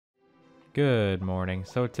Good morning.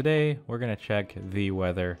 So today we're gonna check the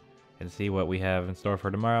weather and see what we have in store for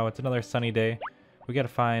tomorrow. It's another sunny day. We gotta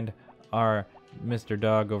find our Mr.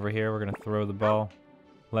 Dog over here. We're gonna throw the ball,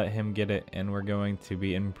 let him get it, and we're going to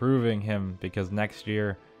be improving him because next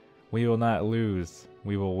year we will not lose.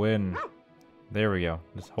 We will win. There we go.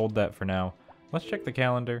 Just hold that for now. Let's check the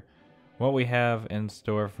calendar. What we have in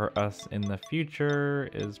store for us in the future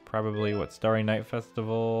is probably what, Starry Night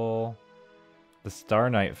Festival? The Star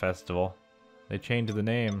Night Festival. They changed the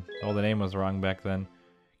name. Oh, the name was wrong back then.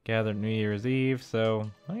 Gathered New Year's Eve, so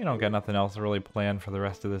well, you don't got nothing else really planned for the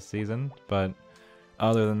rest of this season. But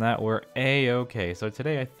other than that, we're A-okay. So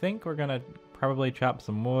today I think we're gonna probably chop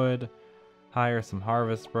some wood, hire some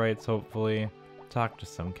harvest sprites hopefully, talk to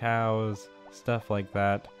some cows, stuff like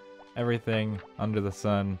that. Everything under the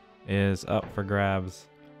sun is up for grabs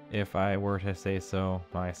if I were to say so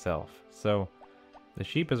myself. So the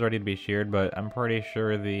sheep is ready to be sheared, but I'm pretty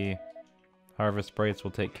sure the harvest sprites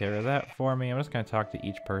will take care of that for me. I'm just going to talk to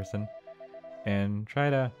each person and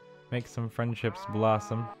try to make some friendships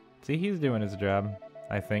blossom. See, he's doing his job.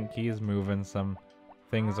 I think he's moving some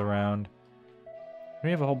things around.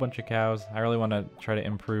 We have a whole bunch of cows. I really want to try to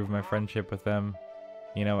improve my friendship with them,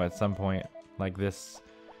 you know, at some point like this,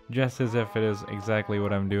 just as if it is exactly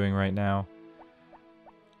what I'm doing right now.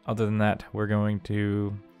 Other than that, we're going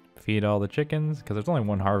to feed all the chickens because there's only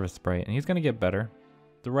one harvest sprite and he's going to get better.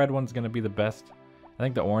 The red one's going to be the best. I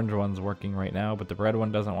think the orange one's working right now, but the red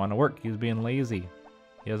one doesn't want to work. He's being lazy.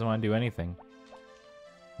 He doesn't want to do anything.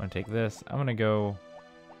 I'm going to take this. I'm going to go...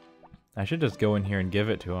 I should just go in here and give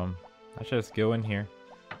it to him. I should just go in here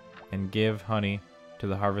and give honey to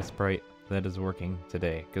the harvest sprite that is working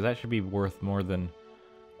today, because that should be worth more than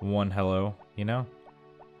one hello, you know?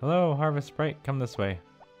 Hello, harvest sprite, come this way.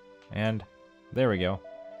 And there we go.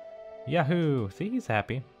 Yahoo! See, he's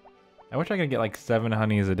happy. I wish I could get like 7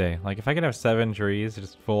 honeys a day. Like if I could have 7 trees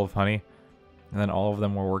just full of honey and then all of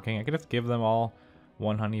them were working, I could just give them all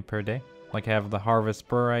 1 honey per day. Like have the harvest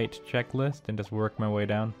sprite checklist and just work my way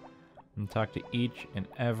down and talk to each and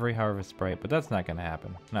every harvest sprite, but that's not gonna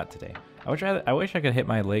happen. Not today. I wish I could hit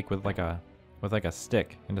my lake with like a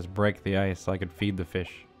stick and just break the ice so I could feed the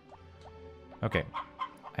fish. Okay.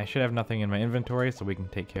 I should have nothing in my inventory so we can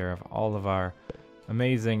take care of all of our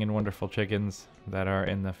amazing and wonderful chickens that are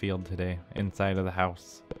in the field today, inside of the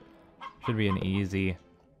house. Should be an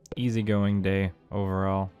easy-going day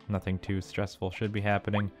overall. Nothing too stressful should be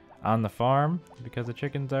happening on the farm because the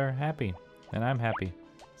chickens are happy and I'm happy.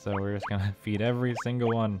 So we're just gonna feed every single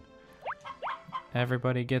one.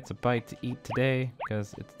 Everybody gets a bite to eat today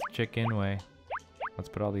because it's the chicken way. Let's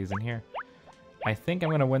put all these in here. I think I'm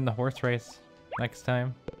gonna win the horse race next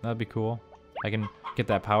time. That'd be cool. I can get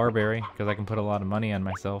that power berry because I can put a lot of money on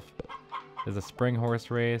myself. There's a spring horse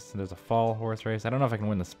race, there's a fall horse race. I don't know if I can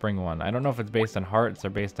win the spring one. I don't know if it's based on hearts or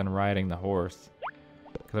based on riding the horse,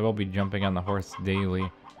 because I will be jumping on the horse daily.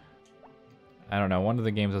 I don't know, one of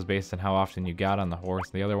the games is based on how often you got on the horse.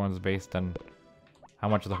 The other one's based on how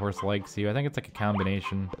much the horse likes you. I think it's like a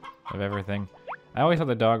combination of everything. I always thought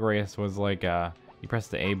the dog race was like you press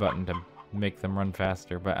the A button to make them run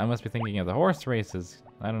faster, but I must be thinking of the horse races.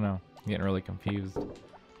 I don't know. I'm getting really confused.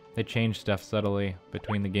 They change stuff subtly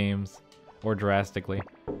between the games, or drastically.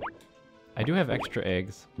 I do have extra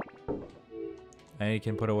eggs. I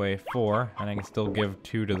can put away 4, and I can still give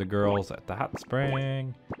 2 to the girls at the hot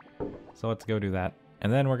spring. So let's go do that.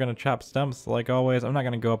 And then we're gonna chop stumps like always. I'm not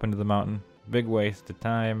gonna go up into the mountain. Big waste of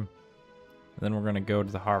time. And then we're gonna go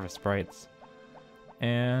to the harvest sprites.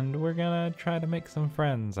 And we're gonna try to make some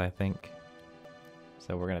friends, I think.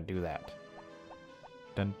 So we're gonna do that.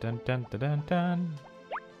 Dun dun dun dun dun dun.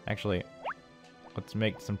 Actually, let's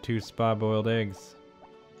make some 2 spa-boiled eggs.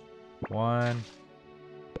 1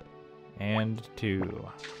 and 2.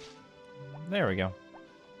 There we go.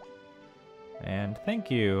 And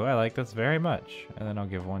thank you. I like this very much. And then I'll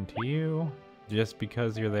give 1 to you, just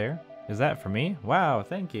because you're there. Is that for me? Wow,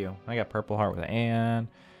 thank you. I got purple heart with Anne.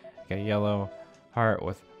 I got yellow heart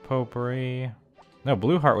with Potpourri. No,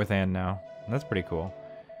 blue heart with Anne now. That's pretty cool.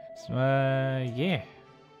 So, yeah.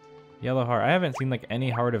 Yellow heart. I haven't seen like any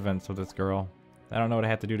heart events with this girl. I don't know what I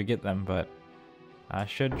have to do to get them, but I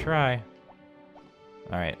should try.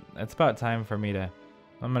 Alright, it's about time for me to...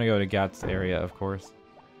 I'm gonna go to Got's area, of course.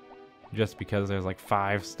 Just because there's like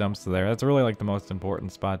 5 stumps there. That's really like the most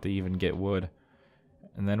important spot to even get wood.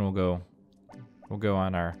 And then we'll go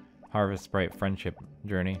on our harvest sprite friendship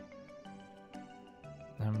journey.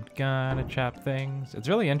 I'm gonna chop things. It's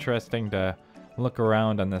really interesting to look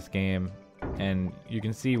around on this game and you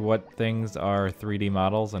can see what things are 3D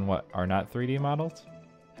models and what are not 3D models.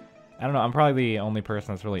 I don't know, I'm probably the only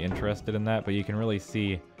person that's really interested in that, but you can really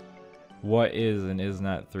see what is and is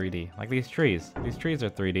not 3D. Like these trees. These trees are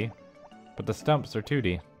 3D, but the stumps are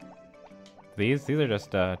 2D. These are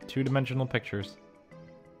just two-dimensional pictures.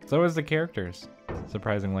 So is the characters,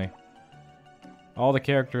 surprisingly. All the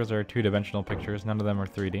characters are two-dimensional pictures. None of them are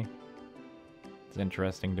 3D. It's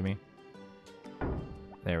interesting to me.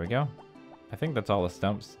 There we go. I think that's all the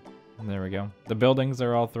stumps. There we go. The buildings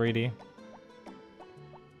are all 3D.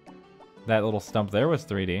 That little stump there was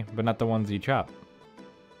 3D, but not the ones you chop.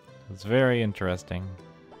 It's very interesting.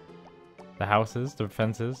 The houses, the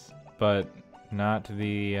fences, but not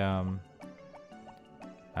the, I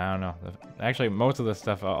don't know. Actually, most of the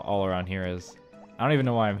stuff all around here is... I don't even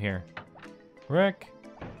know why I'm here. Rick!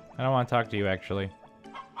 I don't want to talk to you, actually.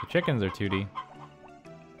 The chickens are 2D.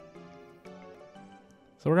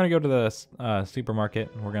 So we're going to go to the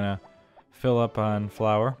supermarket, and we're going to fill up on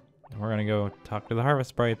flour. And we're going to go talk to the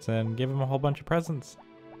Harvest Sprites and give them a whole bunch of presents.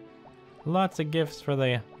 Lots of gifts for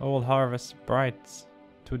the old Harvest Sprites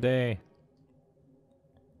today.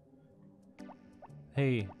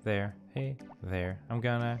 Hey there, hey there. I'm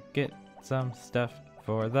gonna get some stuff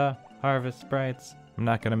for the Harvest Sprites. I'm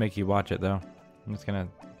not gonna make you watch it though. I'm just gonna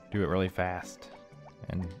do it really fast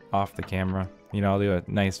and off the camera. You know, I'll do a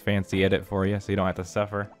nice fancy edit for you so you don't have to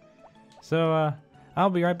suffer. So, I'll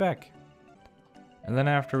be right back. And then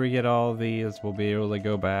after we get all these, we'll be able to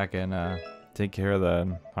go back and take care of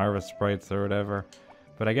the Harvest Sprites or whatever.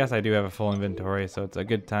 But I guess I do have a full inventory, so it's a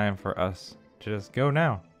good time for us to just go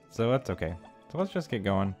now. So that's okay. So let's just get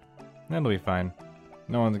going. That'll be fine.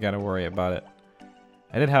 No one's got to worry about it.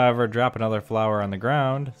 I did, however, drop another flower on the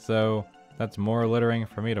ground, so that's more littering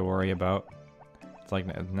for me to worry about. It's like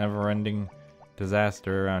a never-ending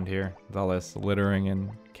disaster around here with all this littering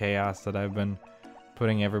and chaos that I've been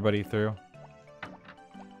putting everybody through.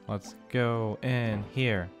 Let's go in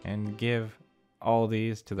here and give all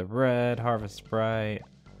these to the red Harvest Sprite.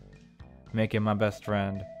 Make him my best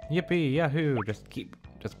friend. Yippee, yahoo!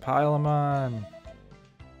 Just pile them on.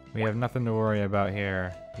 We have nothing to worry about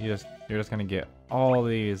here. You're just gonna get all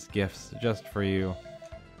these gifts just for you.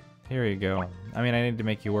 Here you go. I mean, I need to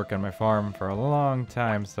make you work on my farm for a long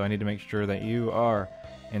time, so I need to make sure that you are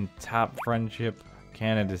in top friendship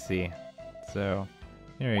candidacy. So,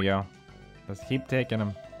 here you go. Let's keep taking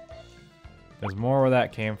them. There's more where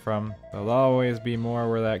that came from. There'll always be more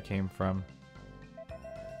where that came from.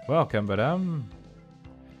 Welcome, but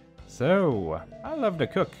so, I love to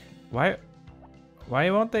cook. Why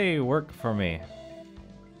won't they work for me?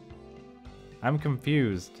 I'm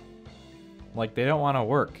confused. Like, they don't want to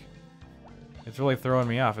work. It's really throwing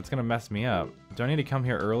me off. It's gonna mess me up. Do I need to come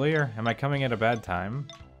here earlier? Am I coming at a bad time?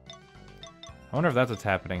 I wonder if that's what's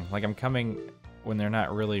happening. Like, I'm coming when they're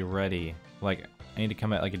not really ready. Like, I need to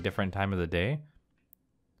come at like a different time of the day.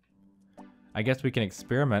 I guess we can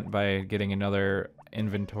experiment by getting another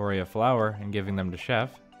inventory of flour and giving them to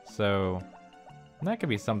Chef. So that could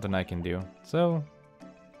be something I can do. So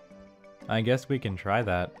I guess we can try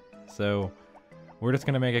that. So we're just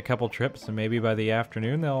gonna make a couple trips, and maybe by the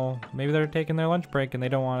afternoon maybe they're taking their lunch break and they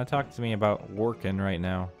don't want to talk to me about working right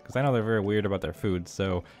now, because I know they're very weird about their food.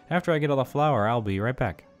 So after I get all the flour, I'll be right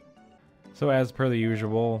back. So as per the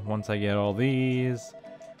usual, once I get all these,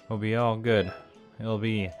 we'll be all good. It'll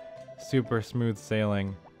be super smooth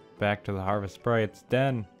sailing back to the Harvest Sprites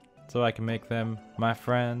den, so I can make them my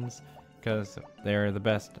friends, because they're the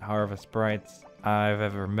best Harvest Sprites I've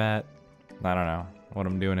ever met. I don't know what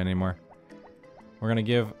I'm doing anymore. We're gonna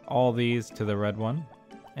give all these to the red one,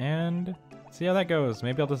 and see how that goes.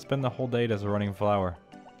 Maybe I'll just spend the whole day just running flour.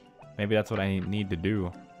 Maybe that's what I need to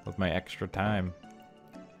do with my extra time.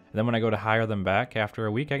 And then when I go to hire them back after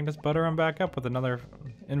a week, I can just butter them back up with another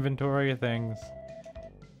inventory of things.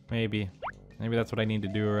 Maybe that's what I need to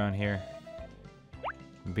do around here.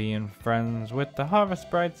 Being friends with the Harvest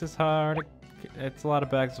Sprites is hard. It's a lot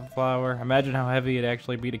of bags of flour. Imagine how heavy it'd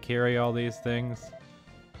actually be to carry all these things.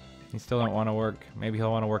 He still don't want to work. Maybe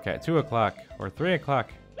he'll want to work at 2 o'clock, or 3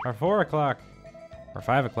 o'clock, or 4 o'clock, or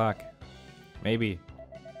 5 o'clock. Maybe.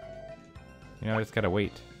 You know, I just gotta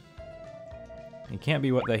wait. It can't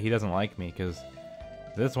be that he doesn't like me, because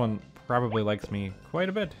this one probably likes me quite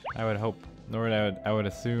a bit, I would hope. Or I would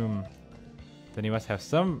assume that he must have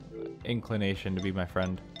some inclination to be my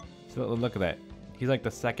friend. So look at that. He's like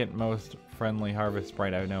the second most friendly Harvest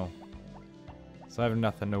Sprite I know. So I have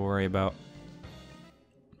nothing to worry about.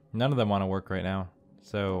 None of them want to work right now,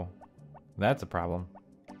 so that's a problem.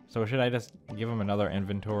 So should I just give him another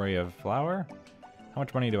inventory of flour? How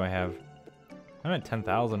much money do I have? I'm at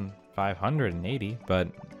 10,580, but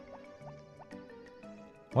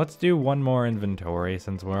let's do one more inventory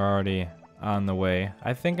since we're already on the way.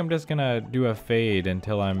 I think I'm just gonna do a fade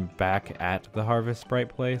until I'm back at the Harvest Sprite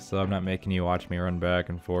place, so I'm not making you watch me run back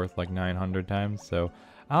and forth like 900 times. So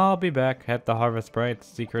I'll be back at the Harvest Sprite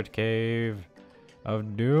Secret Cave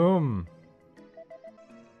of Doom.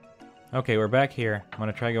 Okay, we're back here. I'm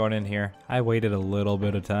gonna try going in here. I waited a little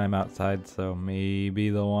bit of time outside, so maybe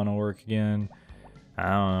they'll want to work again. I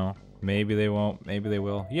don't know. Maybe they won't. Maybe they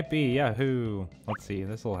will. Yippee! Yahoo! Let's see.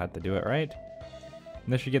 This will have to do it, right?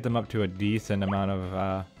 This should get them up to a decent amount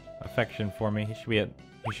of affection for me. He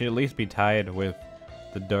should at least be tied with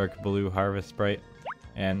the dark blue Harvest Sprite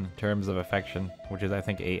in terms of affection, which is I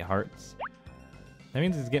think 8 hearts. That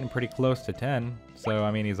means he's getting pretty close to 10. So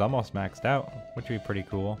I mean he's almost maxed out, which would be pretty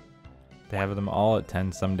cool to have them all at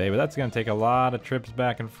 10 someday. But that's gonna take a lot of trips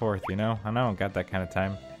back and forth, you know. I don't got that kind of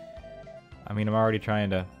time. I mean I'm already trying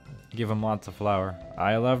to give him lots of flour.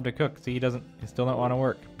 I love to cook. See, he still don't want to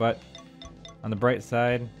work, but. On the bright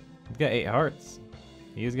side, he's got 8 hearts.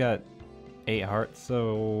 He's got 8 hearts,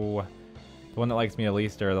 so the one that likes me the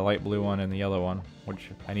least are the light blue one and the yellow one,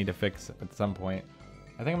 which I need to fix at some point.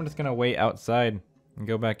 I think I'm just gonna wait outside and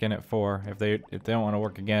go back in at 4. If they don't want to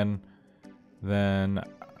work again, then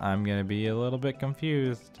I'm gonna be a little bit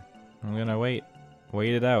confused. I'm gonna wait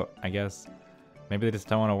it out, I guess. Maybe they just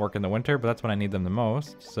don't want to work in the winter, but that's when I need them the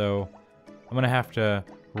most. So I'm gonna have to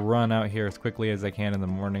run out here as quickly as I can in the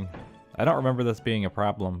morning. I don't remember this being a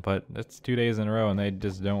problem, but it's 2 days in a row and they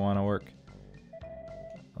just don't want to work.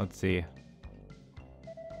 Let's see.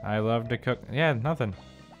 I love to cook. Yeah, nothing.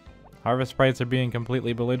 Harvest Sprites are being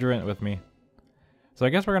completely belligerent with me. So I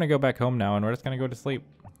guess we're going to go back home now and we're just going to go to sleep.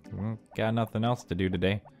 Got nothing else to do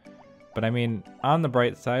today. But I mean, on the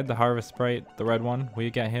bright side, the Harvest Sprite, the red one,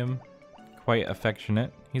 we got him quite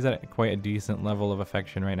affectionate. He's at quite a decent level of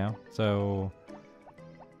affection right now. So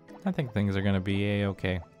I think things are going to be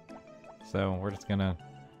a-okay. So we're just gonna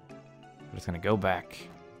go back,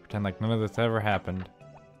 pretend like none of this ever happened,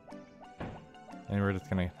 and we're just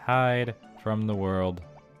gonna hide from the world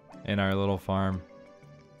in our little farm.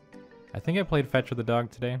 I think I played fetch with the dog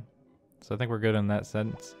today, so I think we're good in that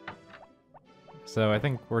sense. So I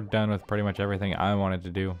think we're done with pretty much everything I wanted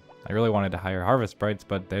to do. I really wanted to hire Harvest Sprites,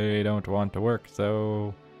 but they don't want to work,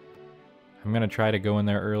 so I'm gonna try to go in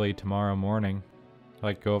there early tomorrow morning.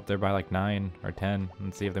 Like go up there by like 9 or 10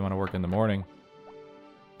 and see if they want to work in the morning.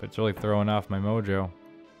 But it's really throwing off my mojo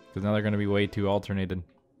because now they're going to be way too alternated.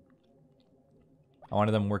 I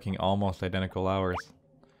wanted them working almost identical hours.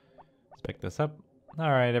 Let's pick this up.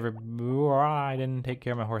 Alright, I didn't take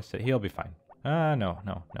care of my horse. He'll be fine. No.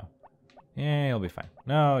 Yeah, he'll be fine.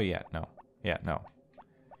 No, yeah, no. Yeah, no.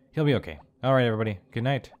 He'll be okay. Alright, everybody. Good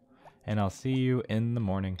night. And I'll see you in the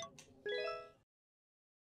morning.